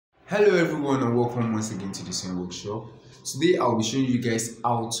Hello everyone and welcome once again to the same workshop. Today I'll be showing you guys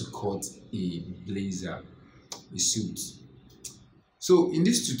how to cut a blazer, a suit. So in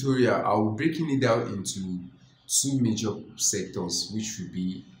this tutorial I'll be breaking it down into two major sectors, which will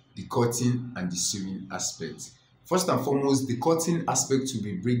be the cutting and the sewing aspect. First and foremost, the cutting aspect will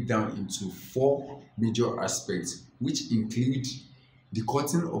be break down into four major aspects, which include the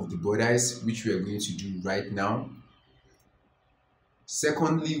cutting of the borders, which we are going to do right now.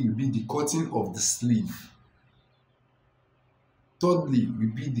 Secondly will be the cutting of the sleeve. Thirdly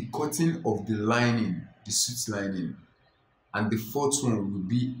will be the cutting of the lining, the suit lining. And the fourth one will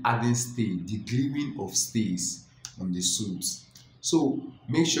be adding stay, the gluing of stays on the suit. So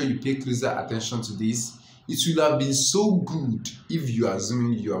make sure you pay closer attention to this. It will have been so good if you are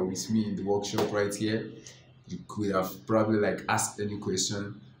assuming you are with me in the workshop right here. You could have probably asked any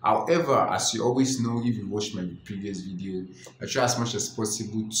question. However, as you always know, if you watched my previous video, I try as much as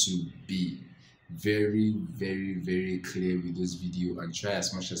possible to be very clear with this video and try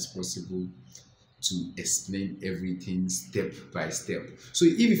as much as possible to explain everything step by step. So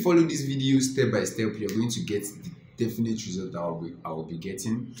if you follow this video step by step, you're going to get the definite result that I will be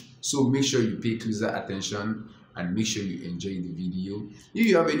getting. So make sure you pay closer attention and make sure you enjoy the video. If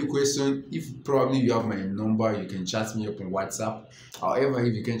you have any question, if probably you have my number, you can chat me up on WhatsApp. However,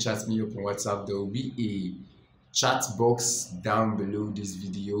 if you can chat me up on WhatsApp, there will be a chat box down below this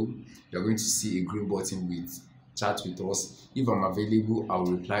video. You're going to see a green button with chat with us. If I'm available, I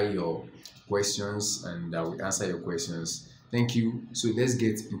will reply your questions and I will answer your questions. Thank you. So let's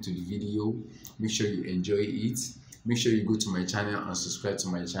get into the video. Make sure you enjoy it. Make sure you go to my channel and subscribe to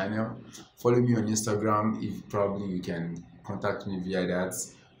my channel. Follow me on Instagram if probably you can contact me via that,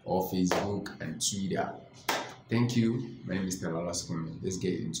 or Facebook and Twitter. Thank you. My name is Nalalascomi. Let's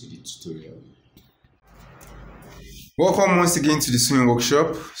get into the tutorial. Welcome once again to the sewing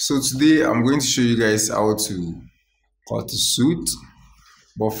workshop. So today I'm going to show you guys how to cut a suit.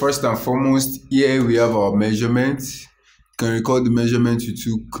 But first and foremost, here we have our measurement. You can recall the measurement you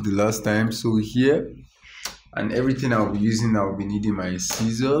took the last time. So here, and everything I'll be using, I'll be needing my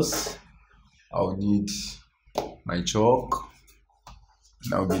scissors, I'll need my chalk,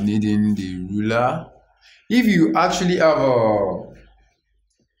 and I'll be needing the ruler. If you actually have a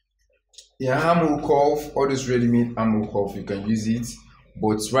hammer cuff, all those ready-made hammer cuff, you can use it.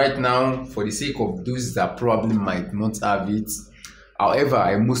 But right now, for the sake of those that probably might not have it, however,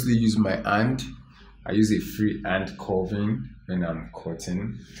 I mostly use my hand. I use a free hand carving when I'm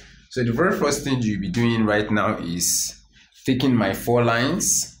cutting. So the very first thing you'll be doing right now is taking my 4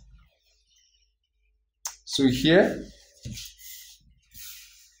 lines. So here,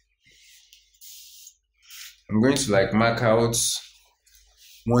 I'm going to mark out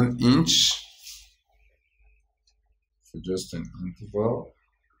 1 inch for just an interval.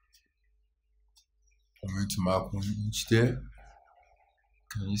 I'm going to mark 1 inch there.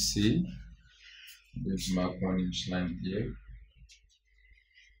 Can you see? I'm going to mark 1 inch line here.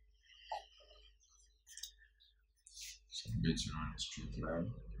 So I'm going to run a straight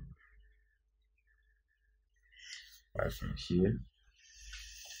line right from here.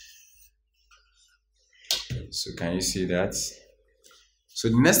 So can you see that? So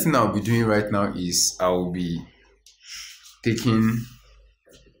the next thing I'll be doing right now is I'll be taking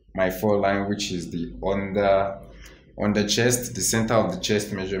my 4 line, which is the under chest, the center of the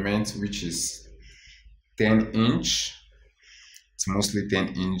chest measurement, which is 10 inch. It's mostly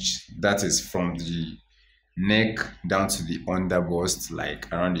 10 inch. That is from the neck down to the under bust,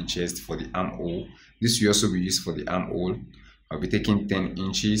 around the chest for the armhole. This will also be used for the armhole. I'll be taking 10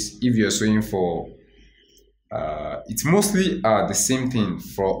 inches. If you're sewing for it's mostly the same thing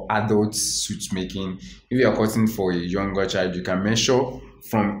for adult suit making. If you are cutting for a younger child, you can measure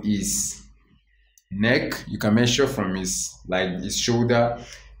from his neck, you can measure from his shoulder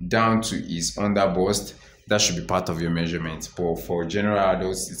down to his under bust. That should be part of your measurement. But for general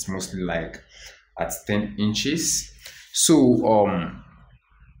adults, it's mostly at 10 inches. So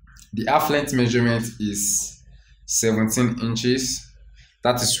the half length measurement is 17 inches.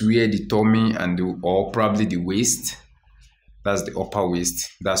 That is where the tummy and or probably the waist, that's the upper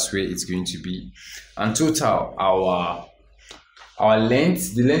waist, that's where it's going to be. And total, our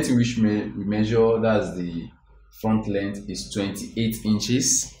length, the length in which we measure, that's the front length, is 28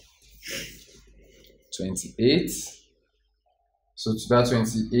 inches. 28. So to that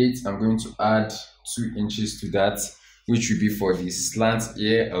 28, I'm going to add 2 inches to that, which will be for the slant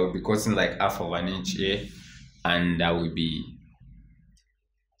here. I will be cutting half of an inch here, and I will be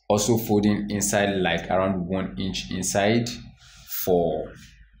also folding inside around 1 inch inside for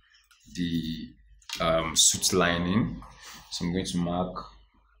the suit lining. So I'm going to mark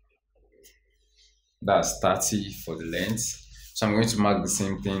That's 30 for the length. So I'm going to mark the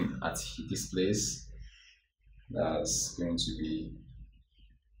same thing at this place. That's going to be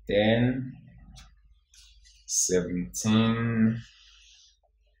 10, 17,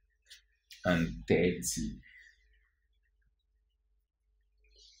 and 30.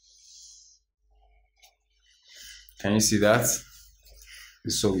 Can you see that?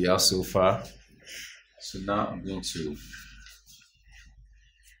 This is what we have so far. So now I'm going to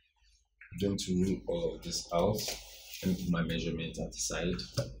rule all of this out. Let me put my measurement at the side.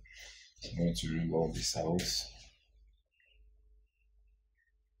 I'm going to rule all this out.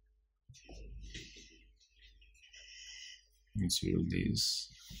 I'm going to rule this.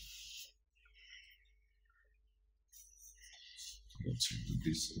 I'm going to do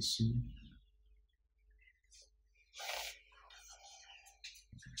this also.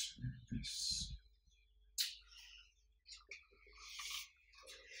 This.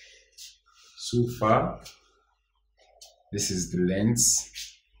 So far, this is the length,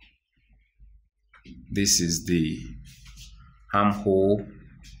 this is the armhole,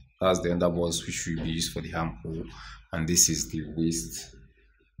 that's the underboss which will be used for the armhole, and this is the waist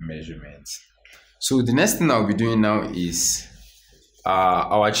measurement. So the next thing I'll be doing now is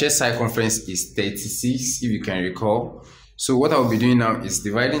our chest circumference is 36, if you can recall. So what I'll be doing now is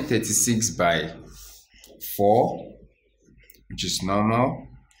dividing 36 by 4, which is normal.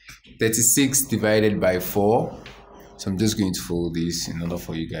 36 divided by 4. So I'm just going to fold this in order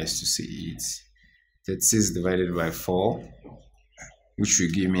for you guys to see it. 36 divided by 4, which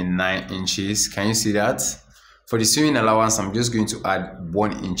will give me 9 inches. Can you see that? For the sewing allowance, I'm just going to add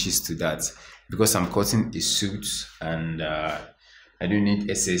 1 inches to that because I'm cutting a suit and I don't need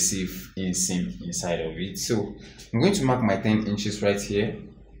excessive inseam inside of it. So I'm going to mark my 10 inches right here.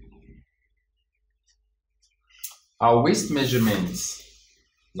 Our waist measurement,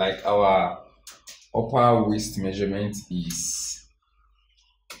 like our upper waist measurement, is,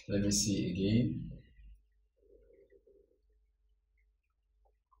 let me see again.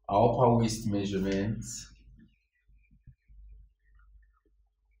 Our upper waist measurement,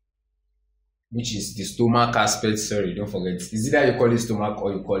 which is the stomach aspect, sorry, don't forget, is either you call it stomach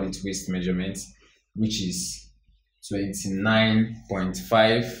or you call it waist measurement, which is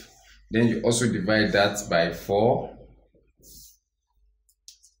 29.5. Then you also divide that by 4.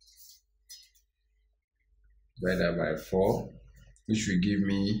 Divide that by 4, which will give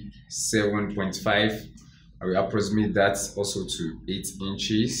me 7.5. I will approximate that also to 8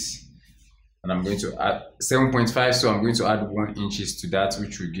 inches. And I'm going to add 7.5, so I'm going to add 1 inches to that,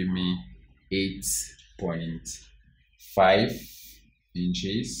 which will give me 8.5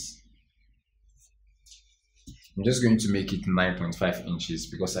 inches. I'm just going to make it 9.5 inches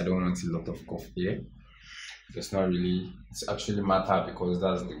because I don't want a lot of cuff here. It's not really, it's actually matter because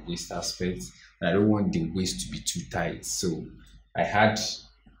that's the waist aspect, and I don't want the waist to be too tight. So I had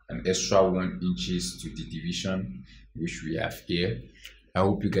an extra 1 inches to the division which we have here. I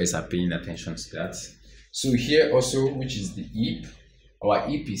hope you guys are paying attention to that. So here also, which is the hip, our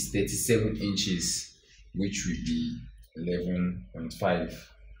hip is 37 inches, which will be 11.5.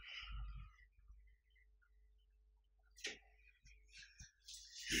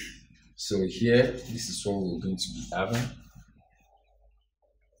 So here, this is what we're going to be having.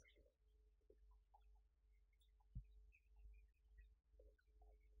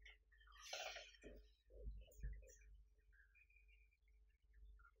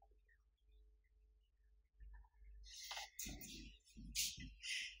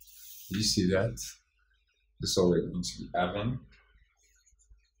 You see that? This is what we're going to be having.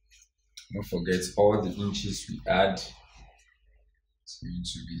 Don't forget all the inches we add. It's going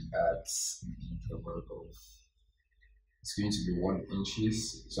to be at the interval of, it's going to be 1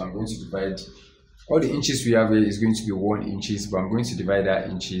 inches. So I'm going to divide all the inches we have here is going to be 1 inches, but I'm going to divide that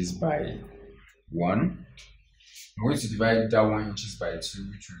inches by 1. I'm going to divide that 1 inches by 2, which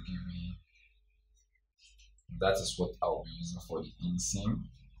will give me, that is what I'll be using for the inseam.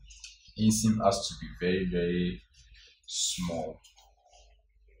 Inseam has to be very, very small.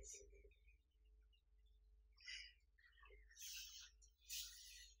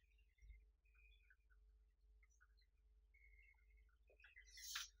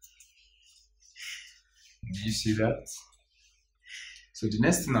 Do you see that? So the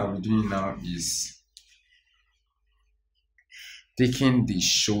next thing I'll be doing now is taking the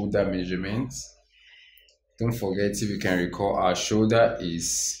shoulder measurement. Don't forget, if you can recall, our shoulder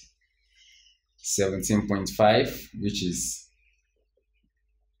is 17.5, which is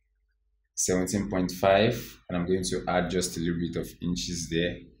 17.5, and I'm going to add just a little bit of inches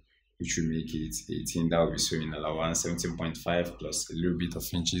there, which will make it 18. That will be showing allowance 17.5 plus a little bit of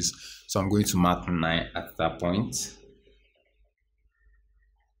inches. So I'm going to mark 9 at that point.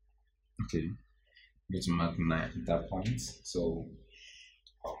 Okay, I'm going to mark 9 at that point. So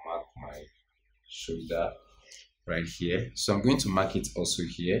I'll mark my shoulder right here. So I'm going to mark it also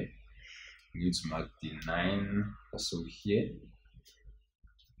here. I'm going to mark the 9 also here.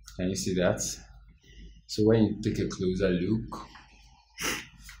 Can you see that? So when you take a closer look,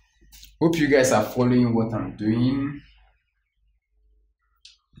 hope you guys are following what I'm doing.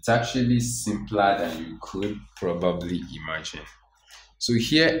 It's actually simpler than you could probably imagine. So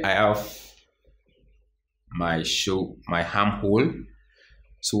here I have my armhole.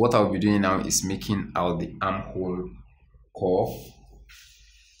 So what I'll be doing now is making out the armhole curve.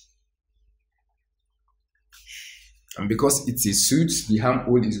 And because it's a suit, the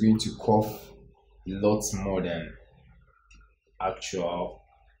armhole is going to curve a lot more than actual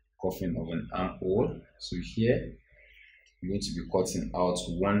curving of an armhole. So here I'm going to be cutting out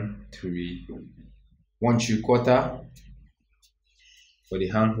 1 3/4 for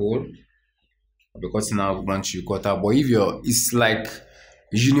the armhole. I'll be cutting out 1 3/4. But if it's like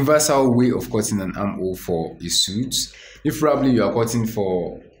a universal way of cutting an armhole for a suit. If probably you are cutting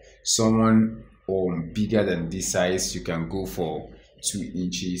for someone bigger than this size, you can go for 2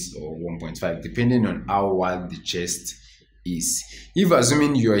 inches or 1.5, depending on how wide the chest is. If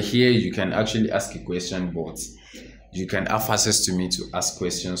assuming you are here, you can actually ask a question, but you can have access to me to ask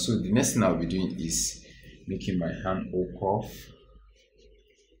questions. So the next thing I'll be doing is making my armhole curve.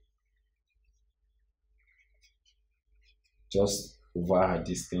 Just over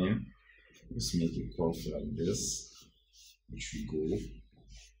this thing, just make a curve like this, which we go.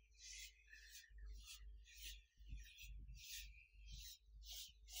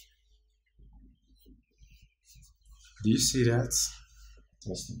 Do you see that?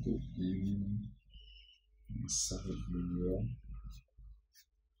 Just go in inside here.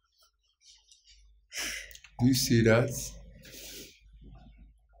 Do you see that?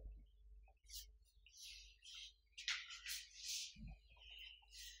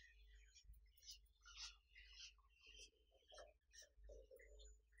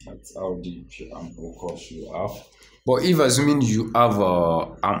 That's how deep your armhole curve you have. But if assuming you have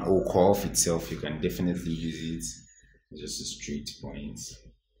a armhole curve itself, you can definitely use it. Just a straight point.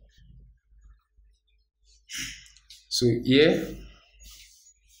 So here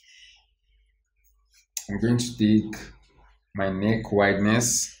I'm going to take my neck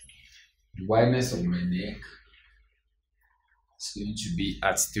wideness. The wideness of my neck is going to be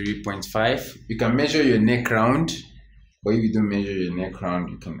at 3.5. You can measure your neck round, but if you don't measure your neck round,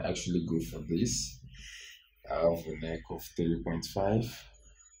 you can actually go for this. I have a neck of 3.5.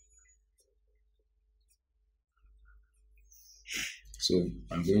 So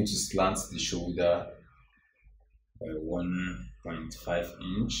I'm going to slant the shoulder by 1.5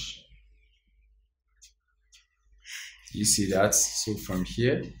 inch. You see that? So from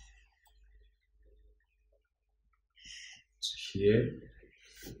here to here,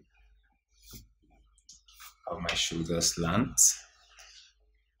 I have my shoulder slant.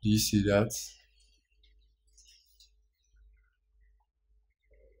 Do you see that?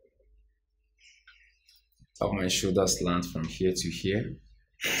 Of my shoulder slant from here to here.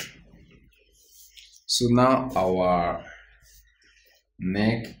 So now our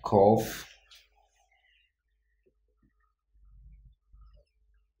neck curve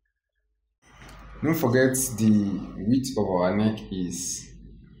don't forget the width of our neck is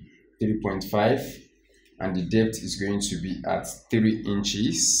 3.5 and the depth is going to be at 3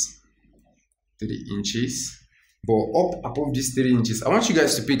 inches. 3 inches. But up above these 3 inches, I want you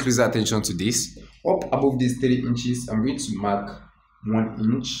guys to pay closer attention to this. Up above these 3 inches, I'm going to mark 1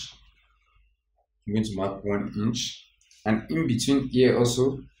 inch. I'm going to mark 1 inch. And in between here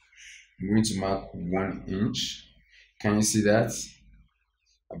also, I'm going to mark 1 inch. Can you see that?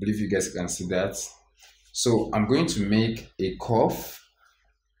 I believe you guys can see that. So I'm going to make a curve.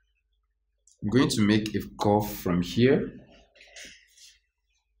 I'm going to make a curve from here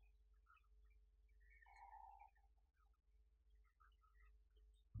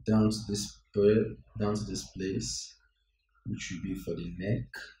down to this place, which will be for the neck.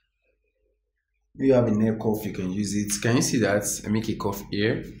 If you have a neck curve, you can use it. Can you see that? I make a curve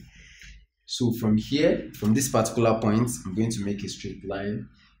here. So from here, from this particular point, I'm going to make a straight line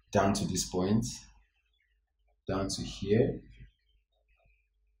down to this point, down to here.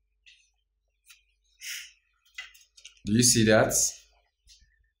 Do you see that?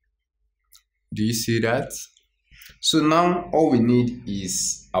 Do you see that? So now all we need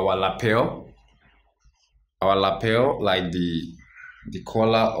is our lapel. Our lapel, like the the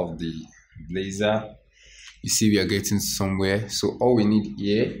color of the blazer. You see we are getting somewhere. So all we need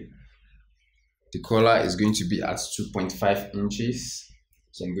here, the collar is going to be at 2.5 inches.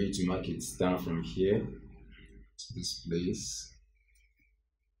 So I'm going to mark it down from here to this place.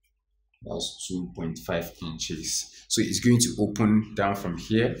 That's 2.5 inches. So it's going to open down from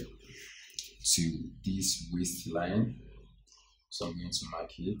here to this waistline. So I'm going to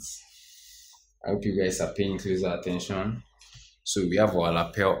mark it. I hope you guys are paying closer attention. So we have our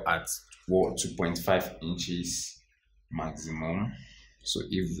lapel at 2.5 inches maximum. So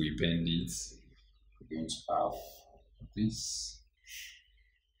if we bend it, we're going to have this.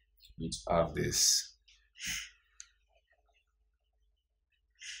 We're going to have this.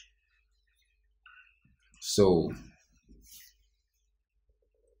 So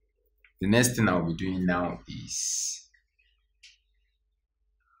the next thing I'll be doing now is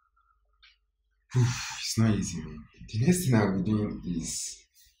it's not easy, man. The next thing I'll be doing is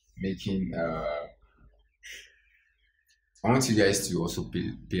making I want you guys to also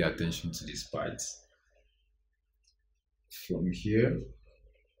pay attention to this part. From here,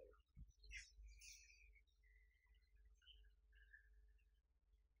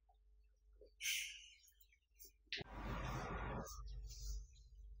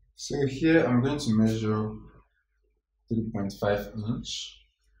 so here I'm going to measure 3.5 inch.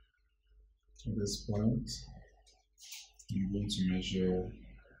 At this point, I'm going to measure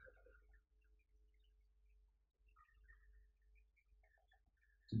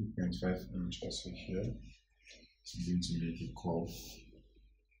 3.5 inch also here. So I'm going to make a curve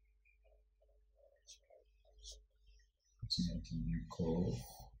to make a new curve.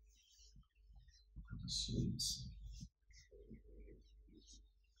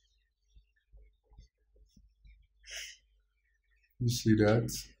 You see that?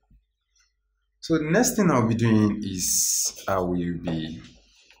 So the next thing I'll be doing is I will be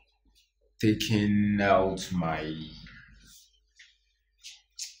taking out my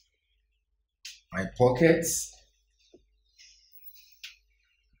pockets.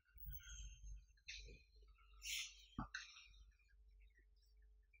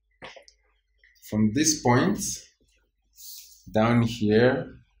 From this point down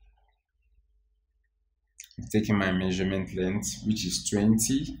here, I'm taking my measurement length, which is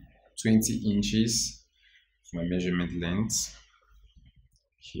 20 inches. My measurement length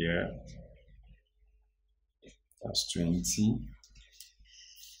here, that's 20.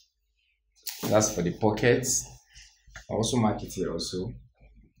 That's for the pockets. I also mark it here also.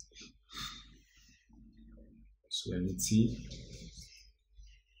 20.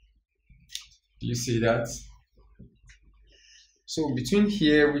 Do you see that? So between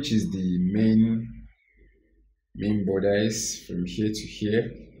here, which is the main borders, from here to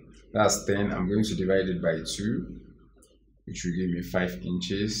here, that's 10. I'm going to divide it by 2, which will give me 5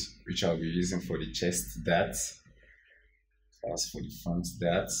 inches, which I'll be using for the chest dart. That's for the front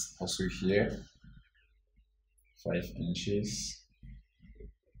dart. Also here, 5 inches.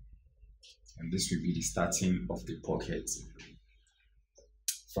 And this will be the starting of the pocket.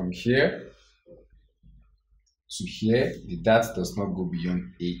 From here to here, the dart does not go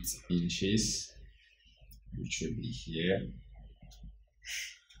beyond 8 inches, which will be here.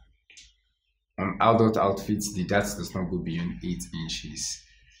 On adult outfits, the dart does not go beyond 8 inches,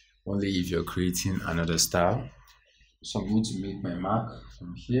 only if you're creating another style. So I'm going to make my mark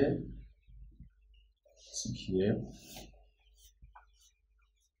from here to here.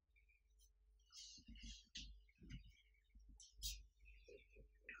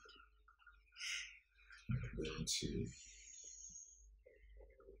 I'm going to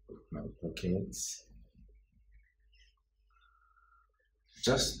put my pockets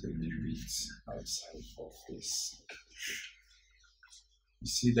just a little bit outside of this. You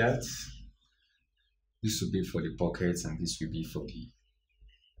see that? This will be for the pockets and this will be for the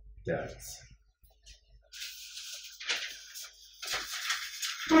dart.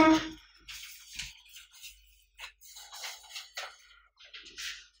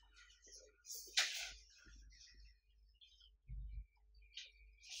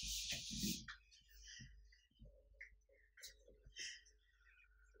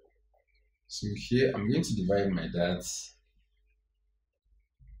 So here I'm going to divide my darts.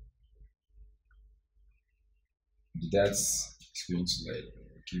 The darts is going to like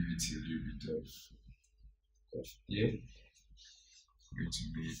give it a little bit of here. I'm going to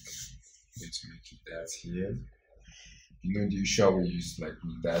make a dart here. You know the usual we use like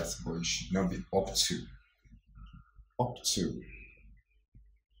that, but it should not be up to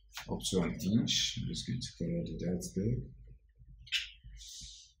an inch. I'm just going to color the dots there.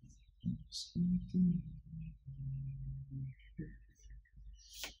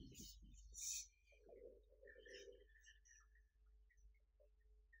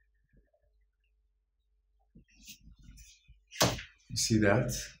 You see that?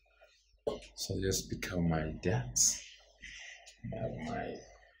 So I'll just pick out my that. I have my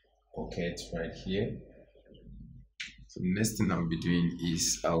pocket right here. So the next thing I'll be doing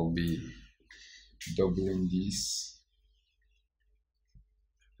is I'll be doubling this,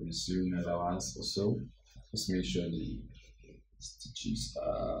 pursuing another ones also. Just make sure the stitches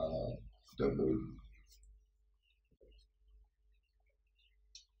are double.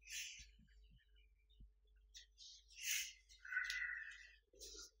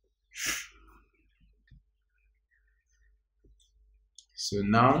 So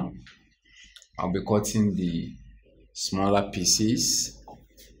now I'll be cutting the smaller pieces,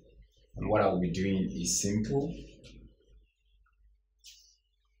 and what I'll be doing is simple.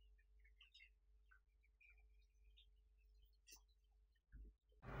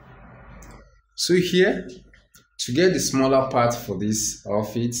 So here, to get the smaller part for this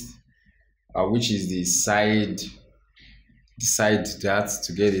outfit, which is the side dart,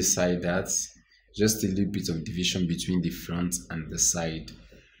 to get the side dart, just a little bit of division between the front and the side.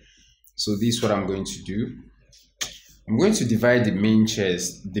 So this is what I'm going to do. I'm going to divide the main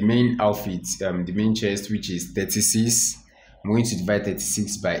chest, the main outfit, the main chest, which is 36. I'm going to divide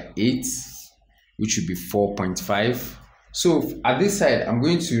 36 by 8, which would be 4.5. So at this side, I'm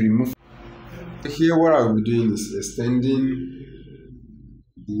going to remove. Here, what I'll be doing is extending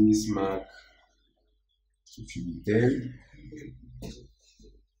this mark, which will be 10.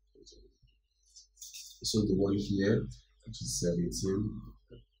 So the one here, which is 17.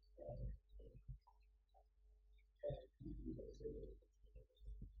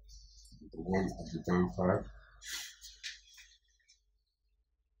 The one at the down part.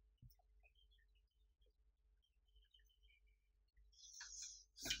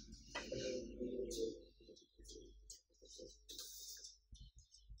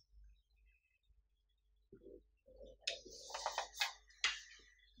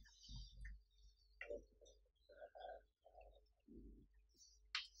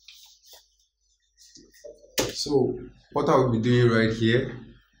 So what I'll be doing right here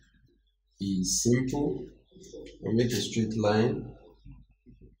is simple. I'll make a straight line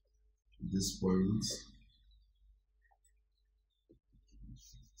at this point.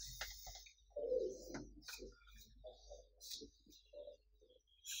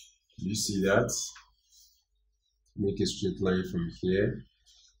 You see that? Make a straight line from here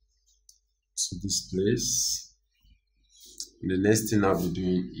to this place. And the next thing I'll be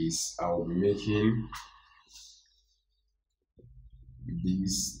doing is I'll be making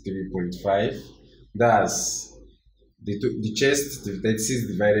these 3.5. That's the chest, the 36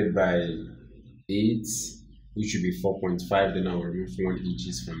 divided by 8, which will be 4.5. Then I'll remove 1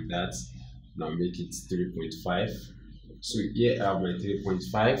 inches from that and I'll make it 3.5. So here I have my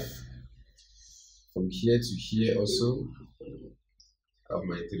 3.5. From here to here also I have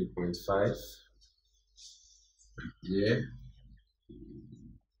my 3.5. Here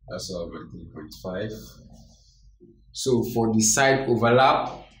that's all my 3.5. So for the side overlap,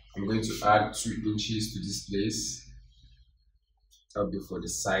 I'm going to add 2 inches to this place. That'll be for the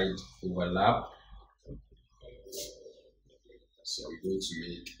side overlap. So I'm going to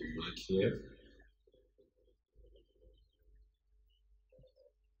make a mark here.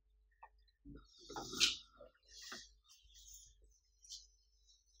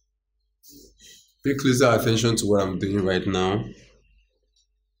 Pay closer attention to what I'm doing right now.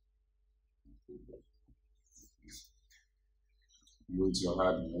 I'm going to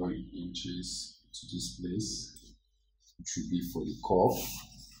add 1 inches to this place, which will be for the cuff.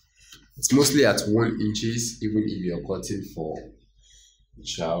 It's mostly at 1 inches, even if you're cutting for a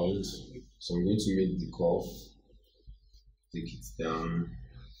child. So I'm going to make the cuff, take it down.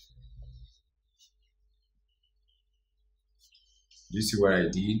 You see what I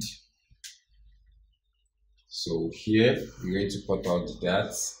did? So here I'm going to cut out the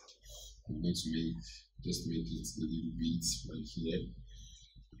darts. I'm going to just make it a little bit right here,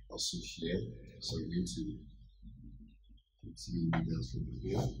 also here. So I'm going to continue that from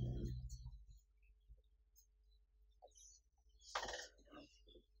here.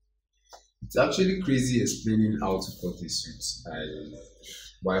 It's actually crazy explaining how to cut a suit.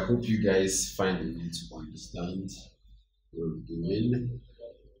 But I hope you guys find a way to understand what I'm doing.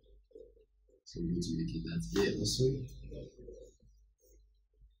 So I'm going to make it that here also.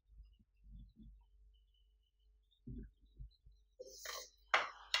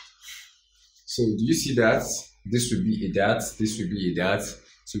 So do you see that? This will be a dart, this will be a dart.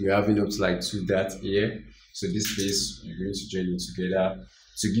 So we're having up to like 2 darts here. So this place, we're going to join it together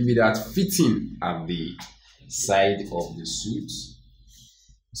to give it that fitting at the side of the suit.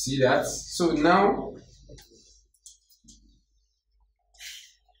 See that? So now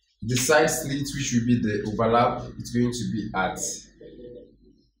The side slit, which will be the overlap, it's going to be at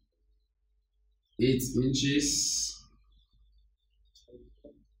 8 inches,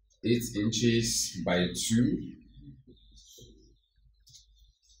 8 inches by 2.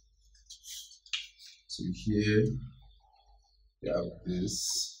 So here we have this,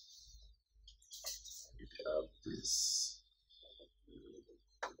 we have this.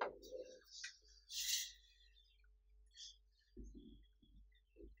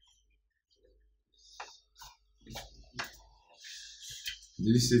 Do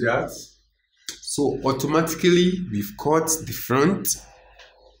you see that? So automatically we've cut the front,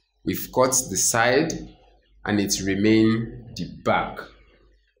 we've cut the side, and it's remain the back.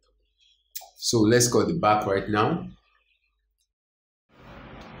 So let's cut the back right now.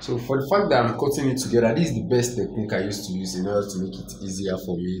 So for the fact that I'm cutting it together, this is the best technique I used to use in order to make it easier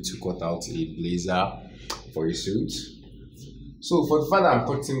for me to cut out a blazer for a suit. So for the fact that I'm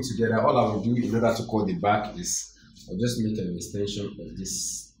cutting together, all I will do in order to cut the back is I'll just make an extension of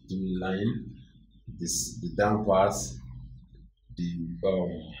this line, the down part,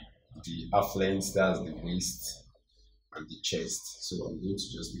 the half length, that's the waist and the chest. So I'm going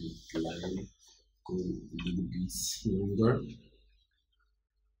to just make the line go a little bit longer.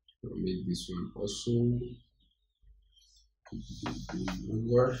 I'll make this one also go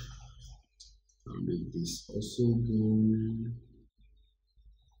longer. I'll make this also go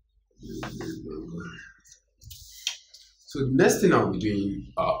a little bit longer. So the next thing I'll be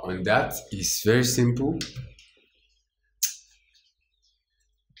doing on that is very simple.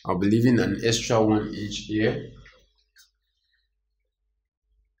 I'll be leaving an extra 1 inch here.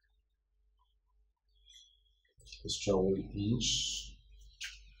 Extra 1 inch.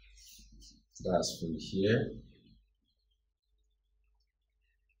 That's from here.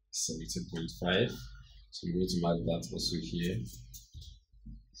 17.5. So I'm going to mark that also here.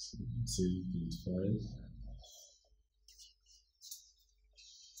 17.5.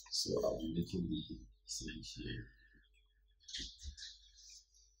 So I'll be making the same here.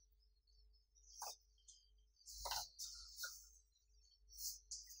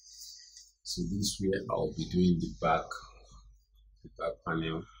 So this way I'll be doing the back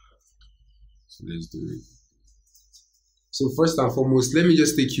panel. So let's do it. So first and foremost, let me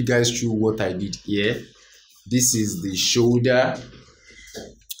just take you guys through what I did here. This is the shoulder.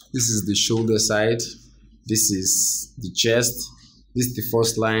 This is the shoulder side. This is the chest. This is the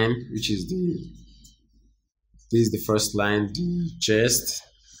first line, which is this is the first line, the chest,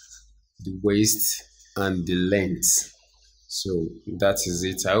 the waist, and the length. So that is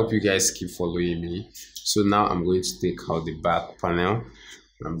it. I hope you guys keep following me. So now I'm going to take out the back panel.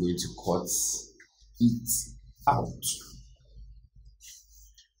 I'm going to cut it out.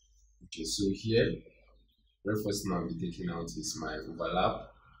 Okay, so here, the first thing I'll be taking out is my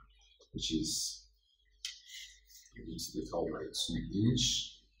overlap, which is I'm going to take out my 2-inch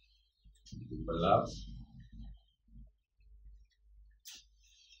overlap.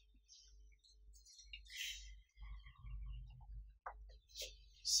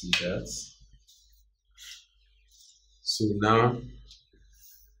 See that? So now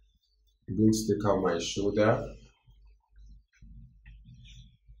I'm going to take out my shoulder.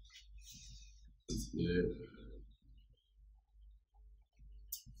 Here.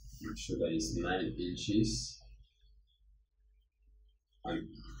 My shoulder is 9 inches. And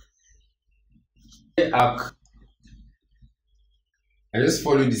arc. I just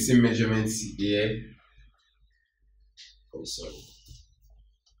follow the same measurements here. Oh, sorry.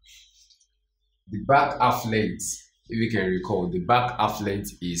 The back half length, if you can recall, the back half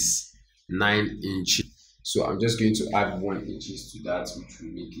length is 9 inches. So I'm just going to add 1 inches to that, which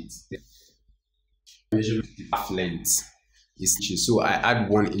will make it 10. Measure the half length is inches. So I add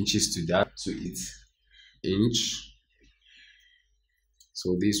 1 inches to that, so it's inch.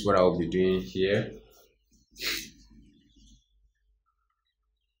 So this is what I'll be doing here.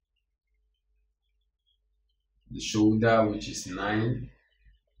 The shoulder, which is 9.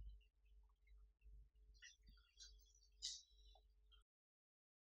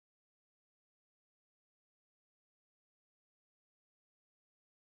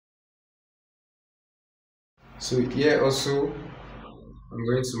 So here also, I'm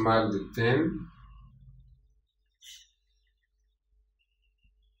going to mark the 10.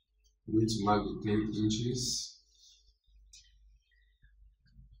 I'm going to mark the 10 inches.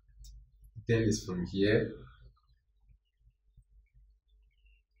 10 is from here.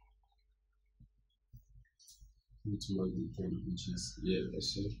 I'm going to mark the 10 inches here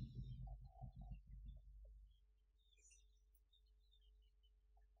also.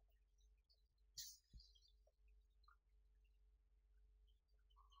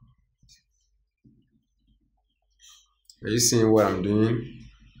 Are you seeing what I'm doing?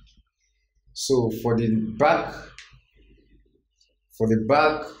 So for the back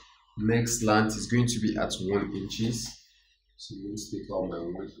neck slant is going to be at 1 inches. So I'm going to take out my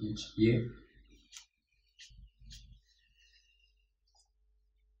 1 inch here.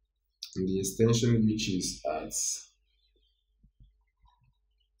 And the extension, which is at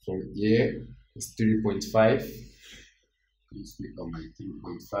from here, is 3.5. Please take out my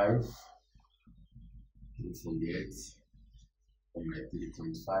 3.5. Don't forget on my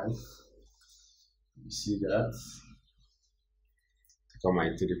 3.5. You see that? Take out my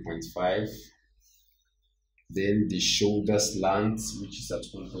 3.5. Then the shoulder slant, which is at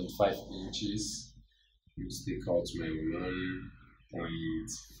 1.5 inches. Let's take out my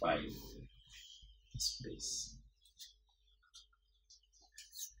 1.5 space.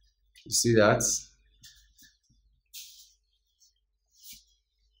 You see that?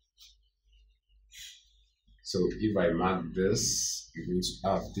 So if I mark this, I'm going to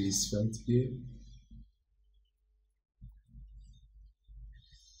have this right here.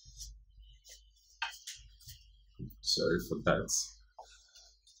 Sorry for that.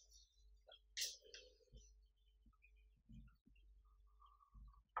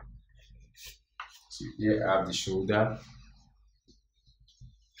 So here I have the shoulder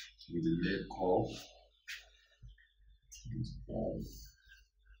with the leg curve.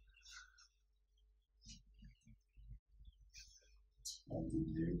 And the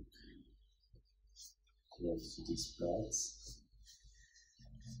leg close to this part.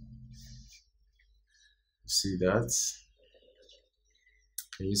 See that?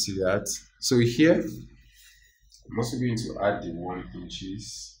 Can you see that? So here, I'm also going to add the 1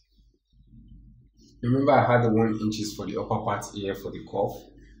 inches. Remember, I had the 1 inches for the upper part here for the cuff.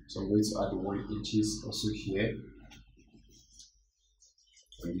 So I'm going to add the 1 inches also here.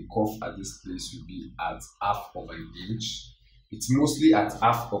 And the cuff at this place will be at half of an inch. It's mostly at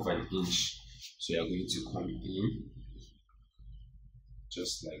half of an inch. So you're going to come in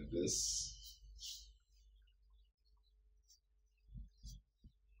just like this.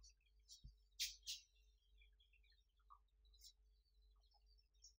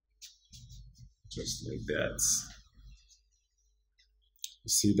 Just like that. You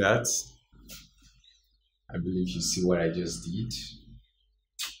see that? I believe you see what I just did.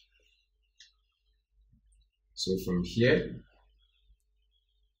 So from here,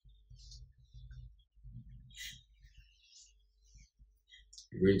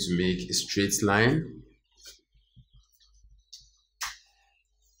 I'm going to make a straight line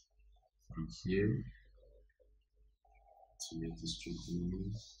from here to make a straight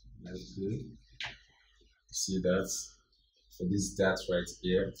line. That's good. See that? For this dot right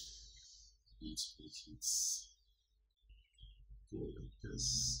here, you need to make it go like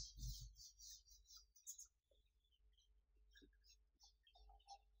this.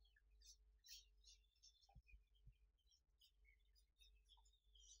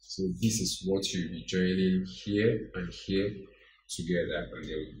 So this is what you'll be joining here and here together, and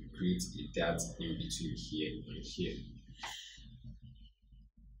then we create a dot in between here and here.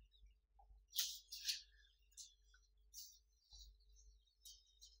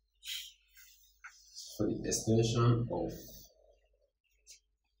 For the extension of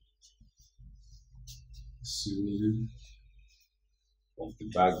sewing of the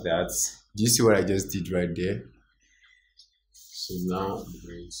back darts, do you see what I just did right there? So now I'm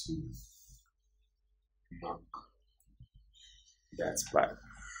going to mark that back.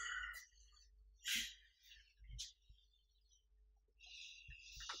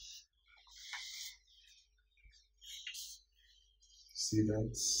 See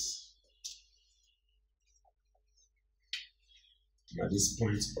that? At this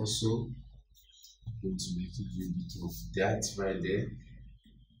point also, I'm going to make a little bit of that right there.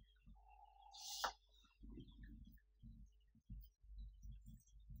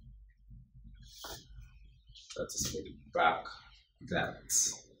 That is for the back that.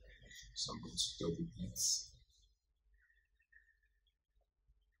 So I'm going to double it.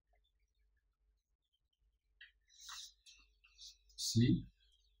 See?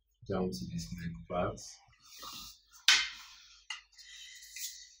 Down to this neck part.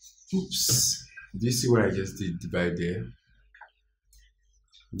 Oops. Do you see what I just did right there?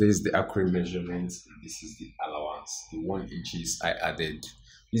 This is the accurate measurement. This is the allowance. The 1 inches I added.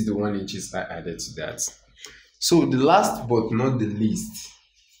 This is the 1 inches I added to that. So the last but not the least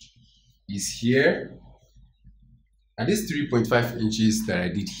is here. At this 3.5 inches that I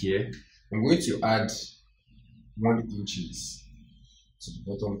did here, I'm going to add 1 inches to the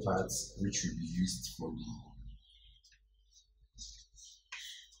bottom part, which will be used for the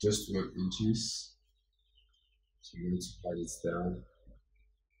just 1 inches. I'm going to pat it down.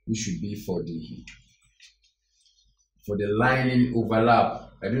 This should be for the lining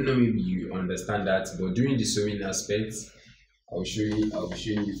overlap. I don't know, maybe you understand that, but during the sewing aspect, I'll be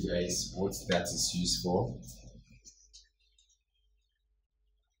showing you guys what that is used for.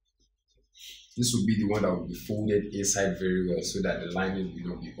 This will be the one that will be folded inside very well so that the lining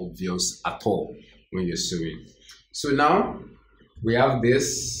will not be obvious at all when you're sewing. So now we have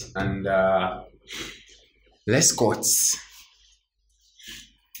this, and let's cut.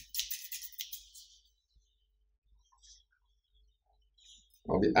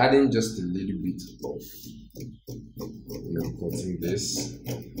 I'll be adding just a little bit of, cutting this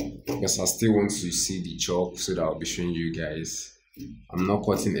because I still want to see the chalk, so that I'll be showing you guys. I'm not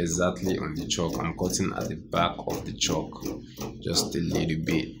cutting exactly on the chalk, I'm cutting at the back of the chalk just a little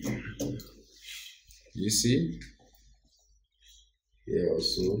bit. You see here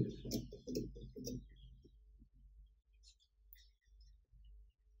also.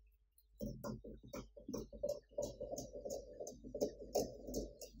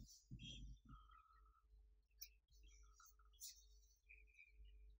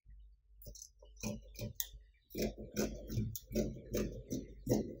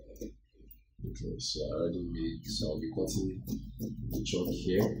 Okay, so I'll be cutting the chalk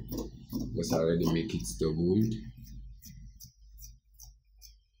here because I already make it doubled.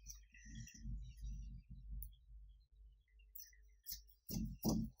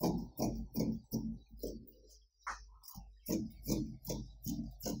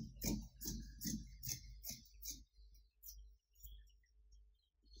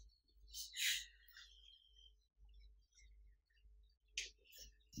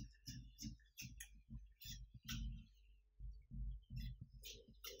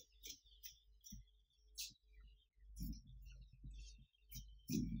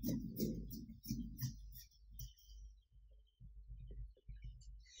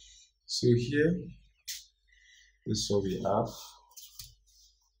 So here, this is what we have.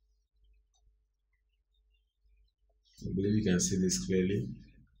 I believe you can see this clearly.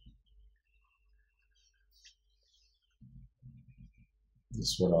 This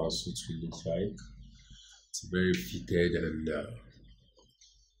is what our suit will look like. It's very fitted and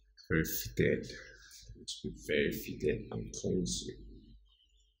very fitted. It's very fitted and close.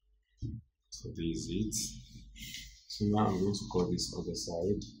 So this is it. So now I'm going to cut this other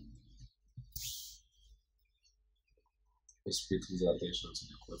side. Just pay close attention to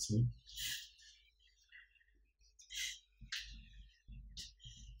the cutting.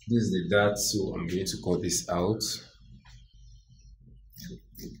 This is the dart, so I'm going to cut this out.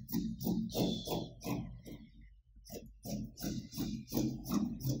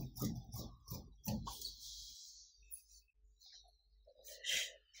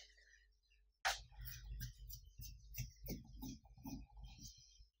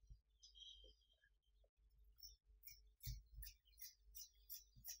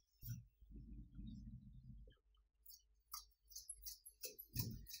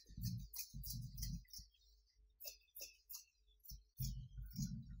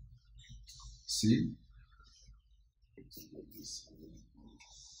 See?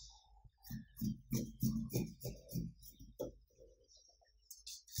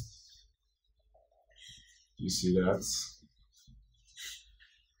 You see that?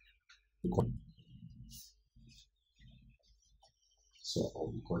 So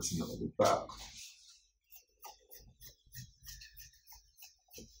I'll be cutting on the back.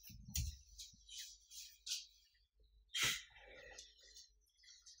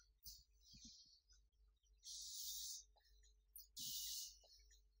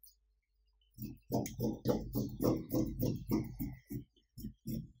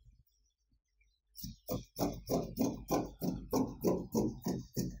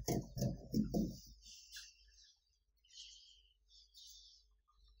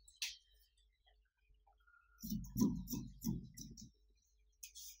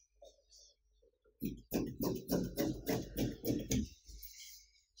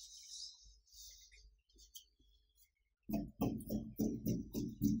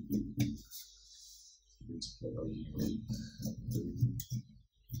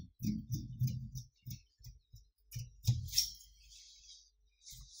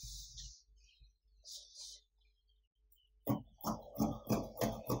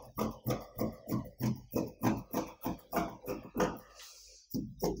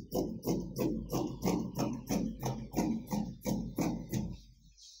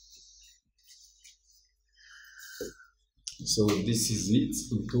 So this is it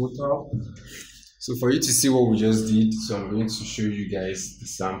in total. So for you to see what we just did, so I'm going to show you guys the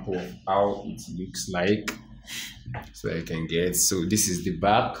sample of how it looks like. so I can get. So this is the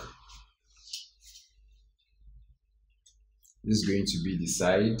back. This is going to be the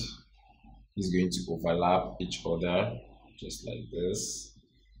side. This is going to overlap each other just like this.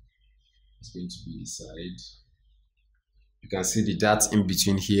 It's going to be the side. You can see the dots in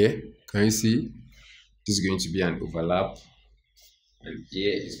between here. Can you see? This is going to be an overlap, and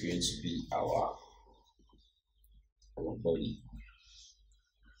here is going to be our body.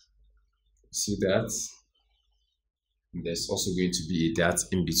 See that? And there's also going to be a dot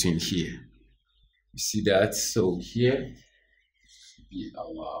in between here. You see that? So here should be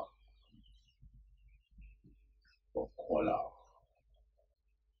our collar.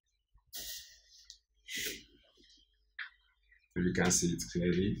 So you can see it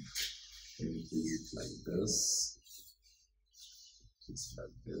clearly. And we do it like this. Just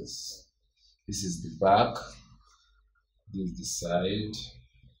like this. This is the back. This is the side,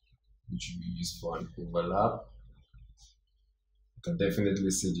 which we use for an overlap. You can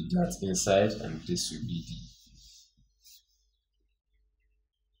definitely see the dot inside, and this will be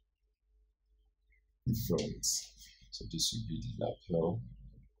the front. So this will be the lapel.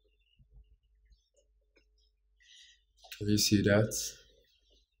 Can you see that?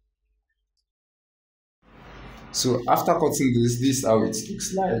 So after cutting this is how it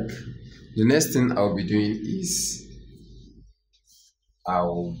looks like. The next thing I'll be doing is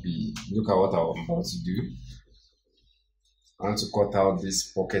look at what I'm about to do. I want to cut out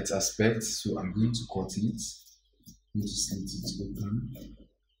this pocket aspect, so I'm going to cut it. I'm going to slit it open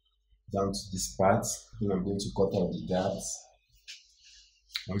down to this part. Then I'm going to cut out the dots.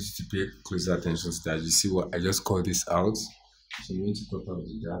 I want you to pay closer attention to that. You see what I just cut this out. So I'm going to cut out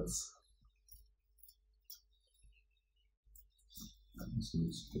the dots. I'm just going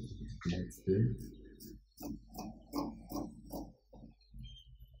to cut it right there.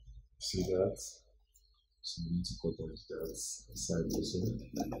 See that? So we need to cut off that side also.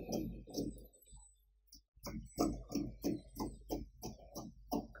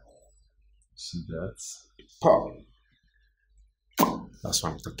 See that? Pop! That's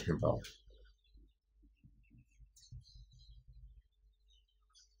what I'm talking about.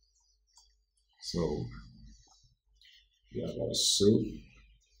 So yeah, that's so.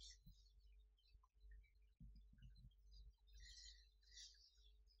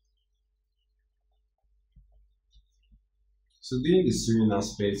 So during the sewing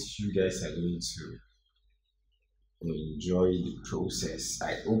aspect, you guys are going to enjoy the process.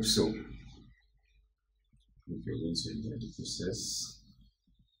 I hope so. If you're going to enjoy the process.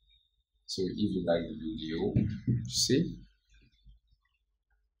 So if you like the video, see?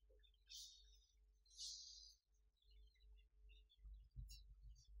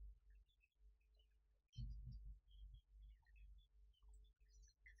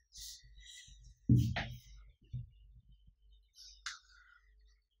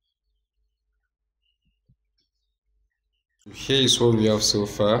 Here is what we have so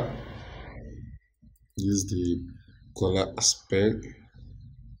far. This is the collar aspect.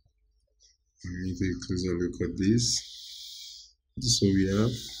 Let me take a closer look at this. This is what we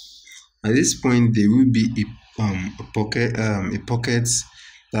have. At this point, there will be a pocket.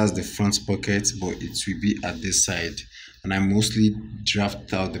 That's the front pocket, but it will be at this side. And I mostly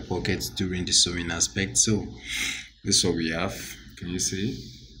draft out the pockets during the sewing aspect. So this is what we have. Can you see?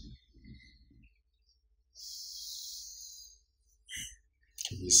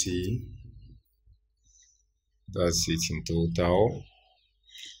 Can you see? That's it in total.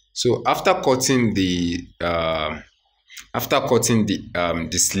 So after cutting the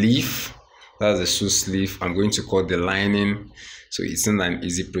sleeve, that's the shoe sleeve, I'm going to cut the lining. So it's not an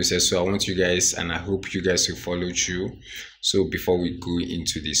easy process, so I want you guys, and I hope you guys will follow through. So before we go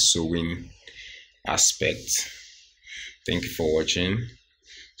into the sewing aspect, thank you for watching.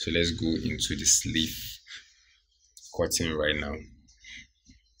 So let's go into the sleeve cutting right now.